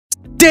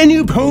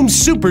Danube Home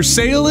Super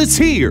Sale is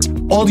here.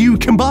 All you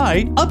can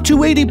buy up to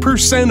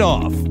 80%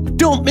 off.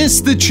 Don't miss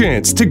the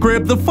chance to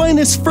grab the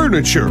finest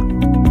furniture.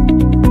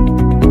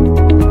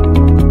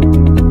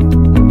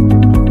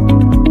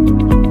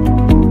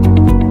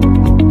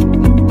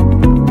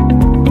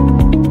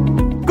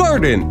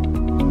 Garden.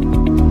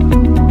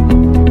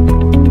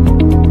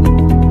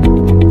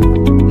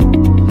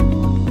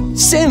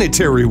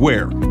 Sanitary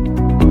ware.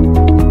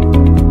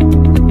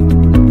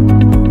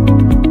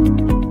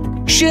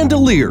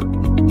 Chandelier.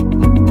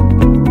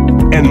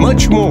 And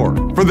much more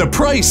for the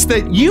price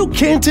that you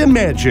can't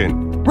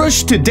imagine.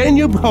 Rush to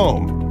Danube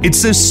Home.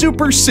 It's a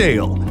super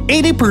sale,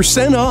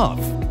 80% off.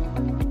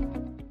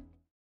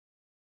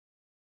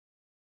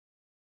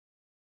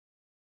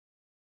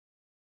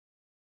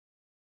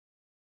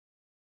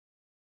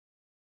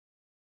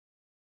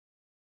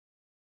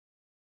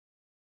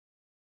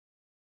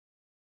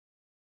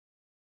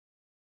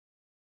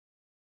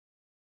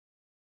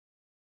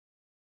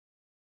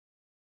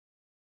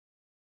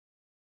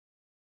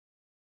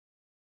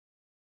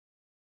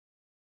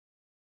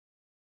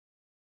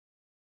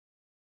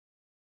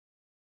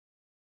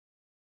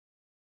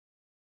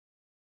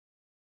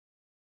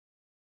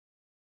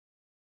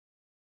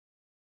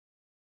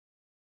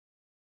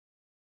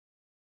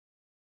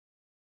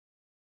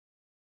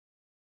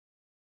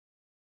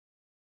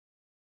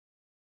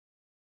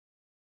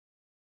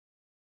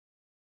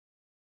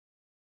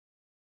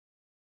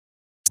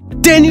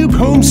 Danube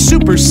Home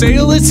Super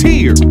Sale is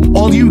here.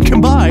 All you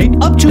can buy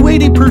up to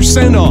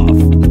 80%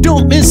 off.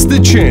 Don't miss the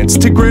chance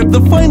to grab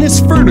the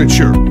finest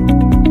furniture.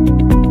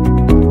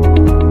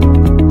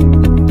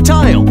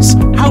 Tiles,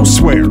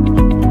 houseware.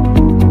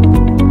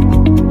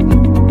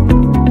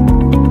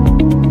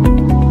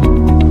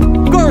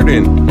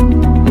 Garden.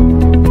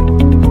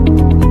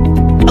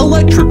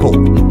 Electrical.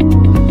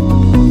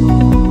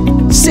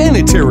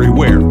 Sanitary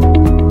ware.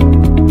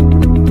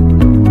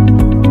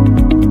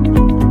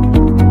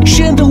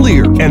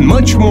 Chandelier, and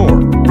much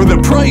more for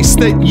the price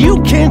that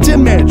you can't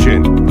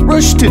imagine.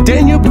 Rush to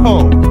Danube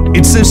Home.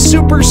 It's a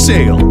super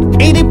sale,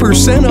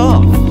 80%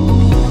 off.